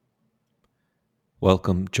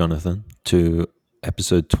Welcome, Jonathan, to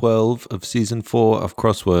episode 12 of season 4 of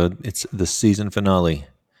Crossword. It's the season finale.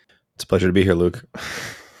 It's a pleasure to be here, Luke.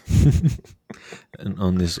 And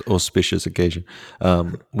on this auspicious occasion,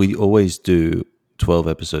 we always do 12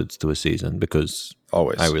 episodes to a season because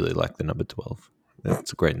Always. I really like the number 12.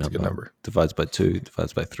 It's a great number. It's a good number. Divides by 2,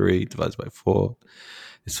 divides by 3, divides by 4.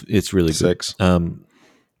 It's really good. 6.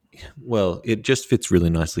 Well, it just fits really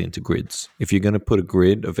nicely into grids. If you're going to put a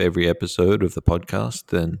grid of every episode of the podcast,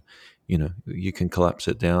 then you can collapse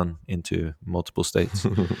it down into multiple states,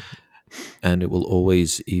 and it will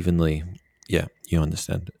always evenly. Yeah, you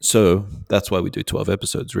understand. So that's why we do 12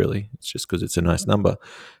 episodes. Really, it's just because it's a nice number.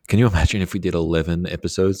 Can you imagine if we did 11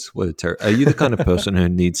 episodes? What a Are you the kind of person who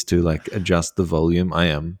needs to adjust the volume? I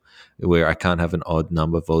am, where I can't have an odd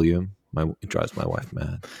number volume. It drives my wife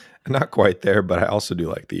mad. Not quite there, but I also do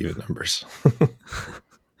like the even numbers.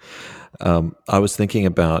 I was thinking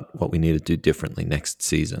about what we need to do differently next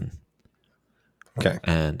season. Okay.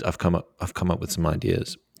 And I've come up with some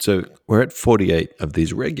ideas. So we're at 48 of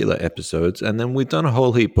these regular episodes, and then we've done a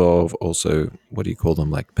whole heap of also, what do you call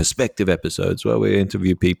them, like perspective episodes where we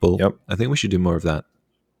interview people. Yep. I think we should do more of that.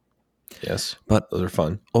 Yes. But those are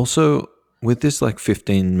fun. Also, with this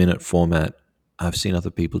 15-minute format, I've seen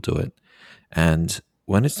other people do it. And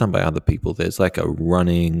when it's done by other people, there's a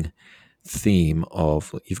running theme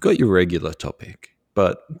of you've got your regular topic,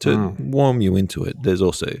 but to warm you into it, there's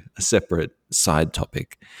also a separate side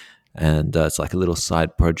topic. And it's like a little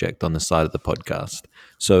side project on the side of the podcast.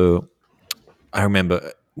 So I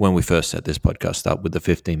remember when we first set this podcast up with the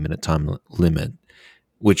 15-minute time limit,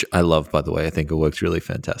 which I love, by the way. I think it works really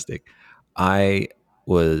fantastic. I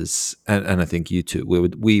was, and I think you too,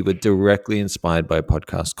 we were directly inspired by a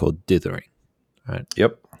podcast called Dithering. Right.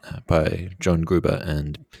 Yep. By John Gruber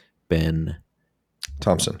and Ben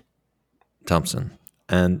Thompson.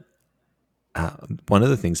 And one of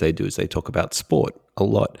the things they do is they talk about sport a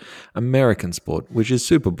lot, American sport, which is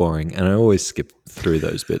super boring. And I always skip through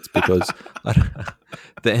those bits because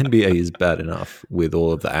the NBA is bad enough with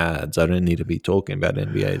all of the ads. I don't need to be talking about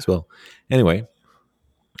NBA as well. Anyway,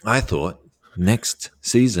 I thought next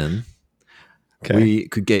season we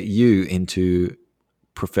could get you into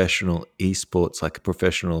professional esports, like a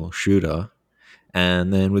professional shooter,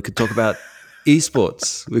 and then we could talk about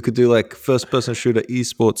esports. We could do first-person shooter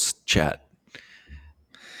esports chat.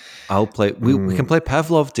 I'll play. We can play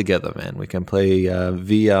Pavlov together, man. We can play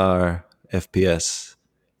VR FPS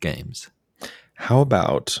games. How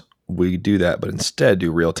about we do that, but instead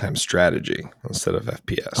do real-time strategy instead of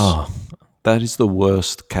FPS? Oh, that is the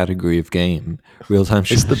worst category of game. Real-time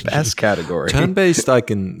strategy. It's the best category. Turn-based,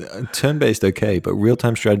 turn-based, okay, but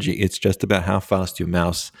real-time strategy, it's just about how fast you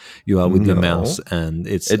are with your mouse, and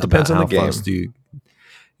it depends on the game.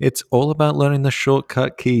 It's all about learning the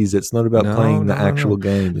shortcut keys. It's not about playing the actual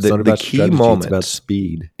game. It's not about the key strategy. moment it's about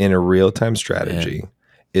speed. In a real-time strategy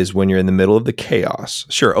is when you're in the middle of the chaos.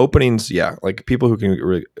 Sure, openings, people who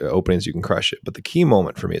can openings, you can crush it. But the key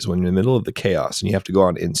moment for me is when you're in the middle of the chaos and you have to go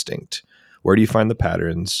on instinct. Where do you find the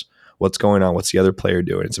patterns? What's going on? What's the other player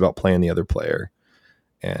doing? It's about playing the other player.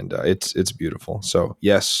 And it's beautiful. So,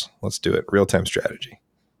 yes, let's do it. Real-time strategy.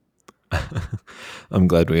 I'm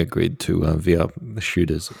glad we agreed to VR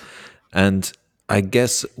shooters. And I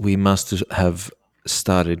guess we must have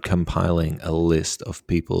started compiling a list of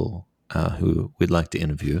people who we'd like to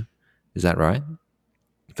interview. Is that right?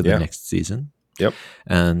 For the next season? Yep.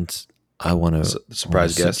 And I want to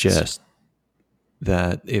suggest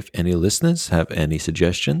that if any listeners have any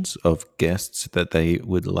suggestions of guests that they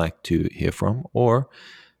would like to hear from, or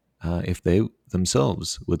if they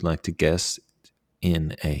themselves would like to guest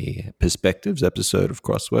in a perspectives episode of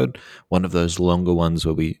Crossword, one of those longer ones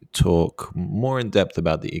where we talk more in depth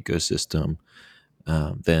about the ecosystem,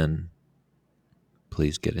 then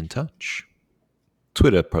please get in touch.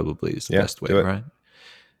 Twitter probably is the best way, right?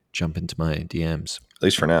 Jump into my DMs. At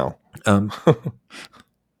least for now.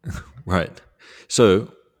 Right.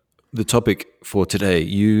 So the topic for today,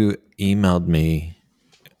 you emailed me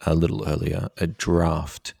a little earlier a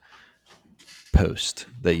draft post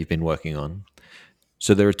that you've been working on.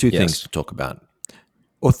 So there are two things to talk about,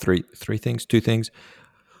 or two things.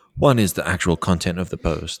 One is the actual content of the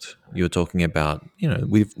post. You're talking about,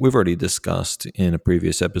 we've already discussed in a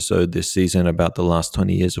previous episode this season about the last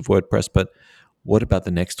 20 years of WordPress, but what about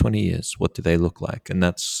the next 20 years? What do they look like? And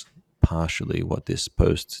that's partially what this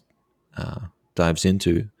post dives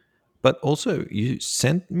into. But also, you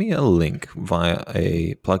sent me a link via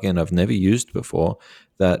a plugin I've never used before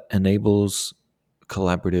that enables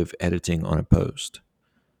collaborative editing on a post.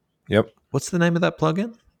 Yep. What's the name of that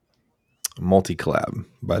plugin? Multi-collab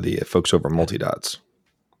by the folks over Multidots.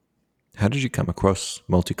 How did you come across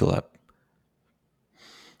multi-collab?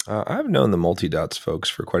 I've known the multi-dots folks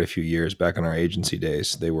for quite a few years. Back in our agency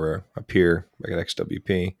days, they were a peer back at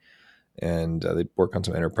XWP, and they'd work on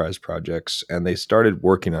some enterprise projects. And they started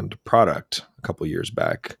working on the product a couple years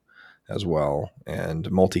back as well.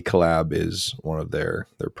 And multi-collab is one of their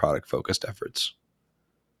product-focused efforts.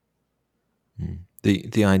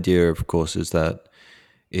 The idea, of course, is that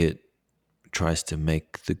it tries to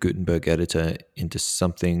make the Gutenberg editor into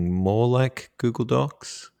something more like Google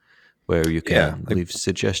Docs, where you Yeah, can leave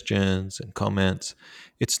suggestions and comments.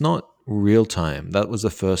 It's not real time. That was the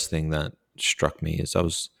first thing that struck me. Is I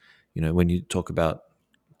was, when you talk about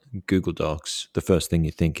Google Docs, the first thing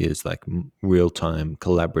you think is like real time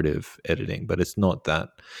collaborative editing, but it's not that.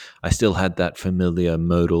 I still had that familiar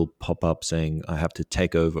modal pop up saying, I have to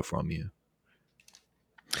take over from you.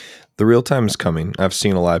 the real time is coming. I've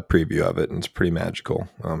seen a live preview of it, and it's pretty magical.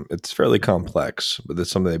 It's fairly complex, but it's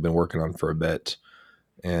something they've been working on for a bit.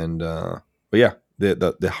 And but yeah,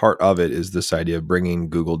 the heart of it is this idea of bringing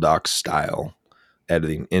Google Docs style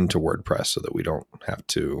editing into WordPress so that we don't have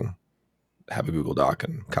to have a Google Doc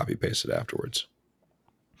and copy paste it afterwards.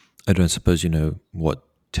 I don't suppose you know what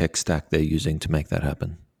tech stack they're using to make that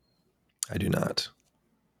happen. I do not.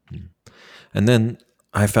 And then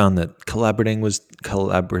I found that collaborating was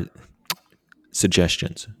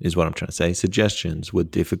suggestions is what I'm trying to say. Suggestions were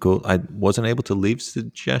difficult. I wasn't able to leave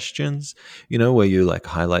suggestions, where you like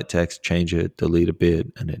highlight text, change it, delete a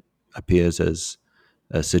bit, and it appears as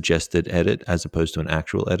a suggested edit as opposed to an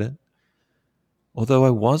actual edit. Although I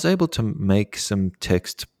was able to make some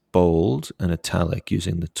text bold and italic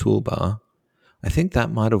using the toolbar, I think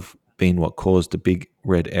that might have been what caused the big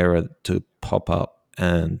red error to pop up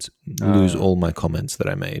and lose all my comments that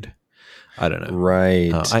I made. I don't know.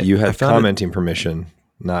 Right. I You I had found it, commenting permission,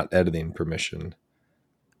 not editing permission.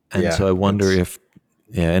 and so Yeah, I wonder it's if,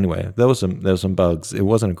 yeah. Anyway, there was some bugs. It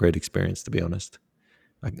wasn't a great experience, to be honest.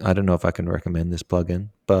 I don't know if I can recommend this plugin,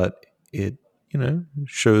 but it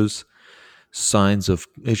shows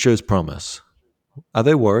it shows promise. Are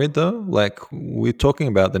they worried though? Like, we're talking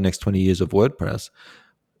about the next 20 years of WordPress.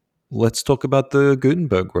 Let's talk about the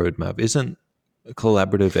Gutenberg roadmap. Isn't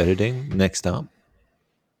collaborative editing next up?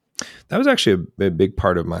 that was actually a big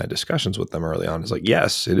part of my discussions with them early on. Is like,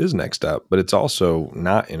 yes, it is next up, but it's also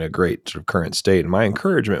not in a great sort of current state. And my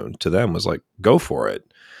encouragement to them was like, go for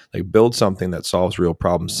it. Like, build something that solves real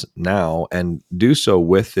problems now and do so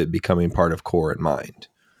with it becoming part of core in mind,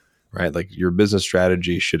 right? Like, your business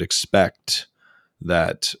strategy should expect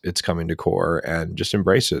that it's coming to core and just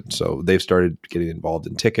embrace it. So they've started getting involved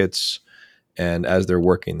in tickets. And as they're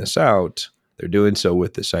working this out, they're doing so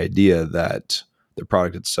with this idea that the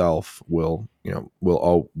product itself will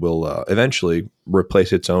eventually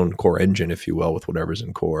replace its own core engine, if you will, with whatever's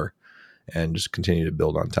in core, and just continue to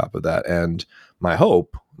build on top of that. And my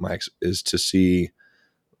hope, Mike, is to see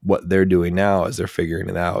what they're doing now as they're figuring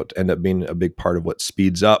it out end up being a big part of what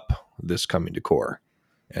speeds up this coming to core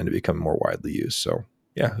and to become more widely used. So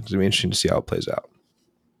yeah, it's gonna be interesting to see how it plays out.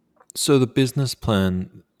 So the business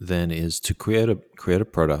plan then is to create a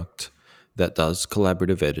product that does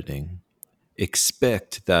collaborative editing.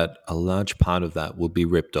 Expect that a large part of that will be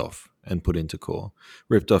ripped off and put into core.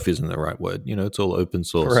 Ripped off isn't the right word. It's all open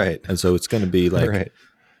source. Right. And so it's going to be like, Right.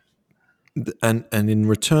 and in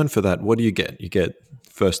return for that, what do you get? You get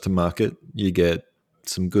first to market, you get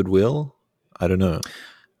some goodwill. I don't know.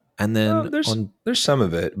 And then There's on, there's some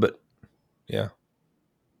of it, but yeah. Go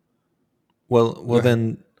well, ahead.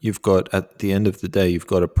 then you've got, at the end of the day, you've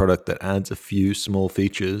got a product that adds a few small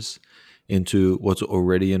features into what's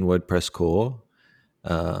already in WordPress core.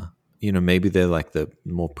 Uh, maybe they're like the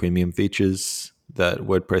more premium features that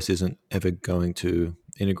WordPress isn't ever going to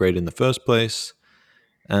integrate in the first place.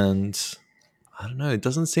 And I don't know, it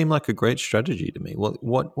doesn't seem like a great strategy to me.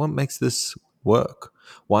 What makes this work?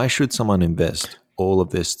 Why should someone invest all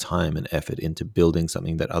of this time and effort into building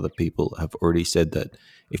something that other people have already said that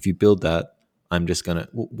if you build that, I'm just gonna?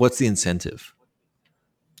 What's the incentive?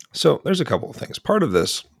 So there's a couple of things. Part of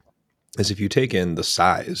this is if you take in the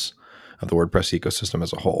size of the WordPress ecosystem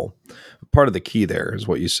as a whole, part of the key there is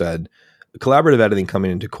what you said. Collaborative editing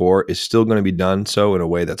coming into core is still going to be done so in a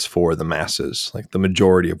way that's for the masses, like the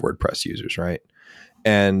majority of WordPress users, right?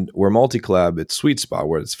 And where multi-collab, its sweet spot,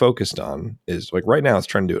 where it's focused on, is like right now it's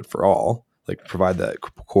trying to do it for all, like provide that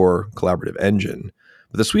core collaborative engine.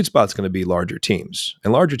 But the sweet spot's going to be larger teams,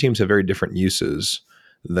 and larger teams have very different uses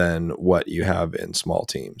than what you have in small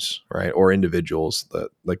teams, right? Or individuals that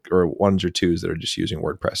like, or ones or twos that are just using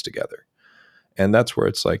WordPress together. And that's where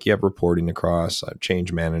it's like you have reporting across,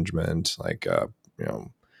 change management, like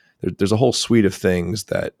there's a whole suite of things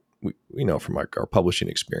that we know from like our publishing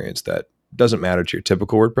experience that doesn't matter to your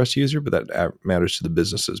typical WordPress user, but that matters to the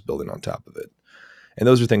businesses building on top of it. And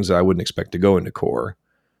those are things that I wouldn't expect to go into core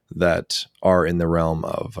that are in the realm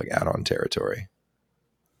of like add-on territory.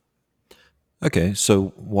 Okay,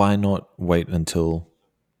 so why not wait until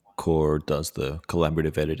core does the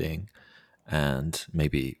collaborative editing and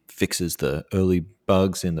maybe fixes the early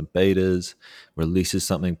bugs in the betas, releases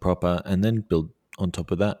something proper, and then build on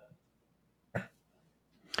top of that?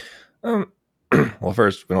 Um, well,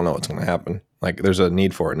 first, we don't know what's going to happen. Like, there's a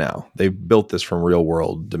need for it now. They've built this from real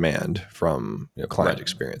world demand from client Right.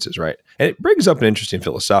 experiences, right? And it brings up an interesting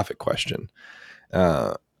philosophic question.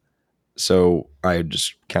 Uh, so I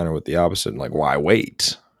just counter with the opposite, like, why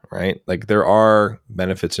wait? Right? Like, there are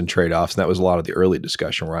benefits and trade offs. And that was a lot of the early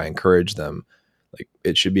discussion where I encouraged them. Like,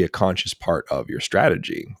 it should be a conscious part of your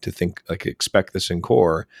strategy to think, like, expect this in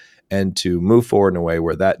core and to move forward in a way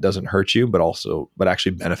where that doesn't hurt you, but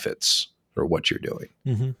actually benefits for what you're doing.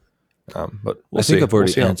 Mm-hmm. But I think I've We'll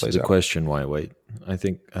already see how it answered plays the out. question why wait. I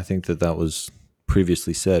think that was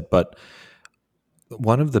previously said, but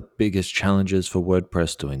one of the biggest challenges for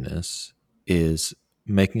WordPress doing this is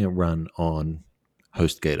making it run on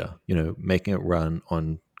HostGator, making it run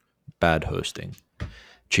on bad hosting,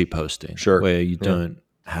 cheap hosting, Sure. where you Yeah. don't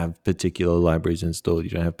have particular libraries installed, you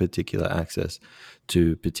don't have particular access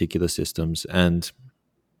to particular systems. And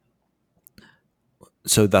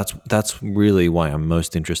so that's really why I'm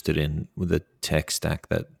most interested in the tech stack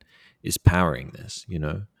that is powering this,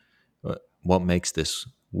 what makes this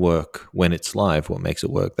work when it's live, what makes it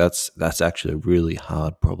work. That's actually a really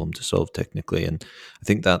hard problem to solve technically, and I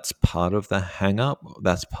think that's part of the hang up.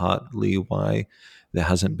 That's partly why there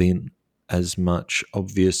hasn't been as much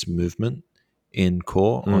obvious movement in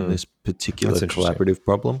core on Mm, this particular that's interesting. collaborative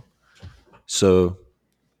problem. So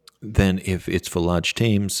then if it's for large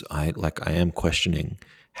teams, I am questioning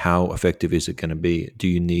how effective is it going to be. Do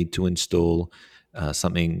you need to install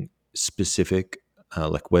something specific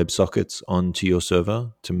like WebSockets onto your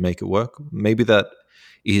server to make it work? Maybe that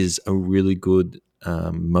is a really good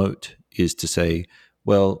moat, is to say,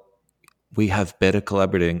 well, we have better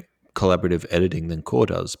collaborative editing than core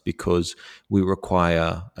does because we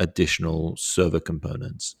require additional server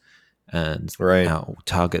components, and Right. our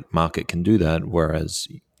target market can do that, whereas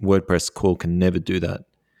WordPress core can never do that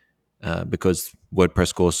because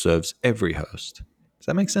WordPress core serves every host. Does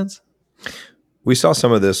that make sense? We saw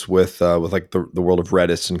some of this with like the world of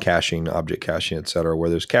Redis and caching, object caching, et cetera, where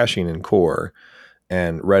there's caching in core,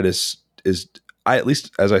 and Redis is, I at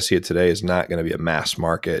least as I see it today, is not going to be a mass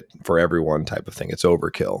market for everyone type of thing. It's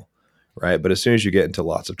overkill, right? But as soon as you get into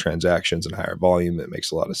lots of transactions and higher volume, it makes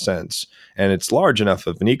a lot of sense, and it's large enough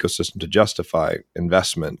of an ecosystem to justify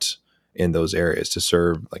investment in those areas to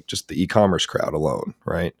serve like just the e-commerce crowd alone,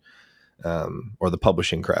 right? Or the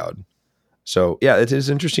publishing crowd. So yeah, it is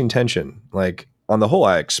interesting tension. Like on the whole,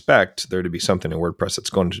 I expect there to be something in WordPress that's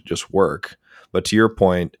going to just work. But to your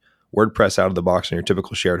point, WordPress out of the box on your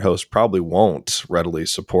typical shared host probably won't readily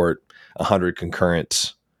support 100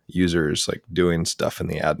 concurrent users like doing stuff in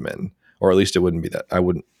the admin, or at least it wouldn't be that.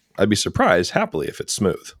 I'd be surprised happily if it's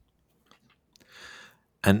smooth.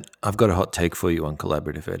 And I've got a hot take for you on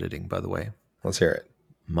collaborative editing, by the way. Let's hear it.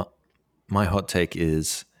 My, my hot take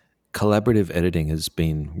is collaborative editing has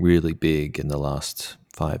been really big in the last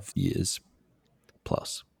 5 years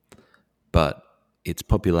plus, but its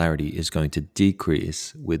popularity is going to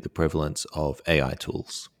decrease with the prevalence of AI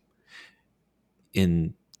tools.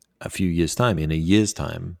 In a few years' time, in a year's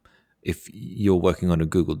time, if you're working on a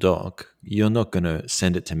Google Doc, you're not going to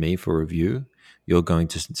send it to me for review. You're going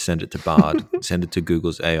to send it to Bard, send it to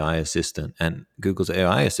Google's AI assistant, and Google's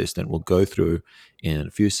AI assistant will go through in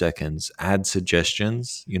a few seconds, add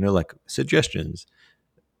suggestions, like suggestions,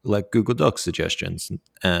 like Google Docs suggestions,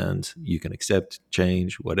 and you can accept,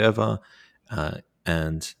 change, whatever,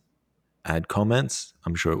 and add comments.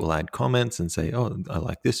 I'm sure it will add comments and say, "Oh, I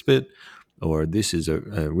like this bit," or "This is a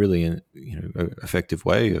really effective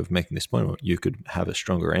way of making this point." Or you could have a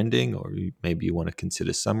stronger ending, or maybe you want to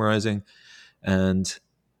consider summarizing. And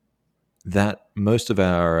that most of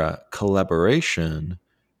our collaboration,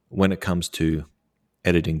 when it comes to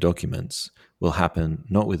editing documents, will happen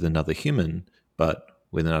not with another human, but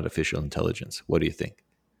with an artificial intelligence. What do you think?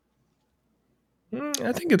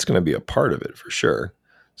 I think it's going to be a part of it for sure.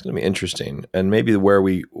 It's going to be interesting, and maybe where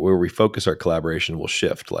we focus our collaboration will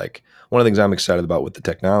shift. Like one of the things I'm excited about with the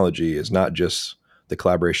technology is not just the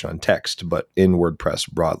collaboration on text, but in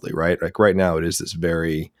WordPress broadly, right? Like right now, it is this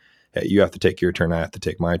very, hey, you have to take your turn, I have to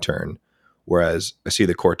take my turn. Whereas I see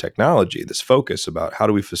the core technology, this focus about how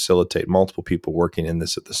do we facilitate multiple people working in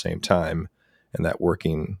this at the same time, and that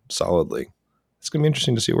working solidly. it's going to be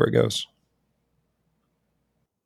interesting to see where it goes.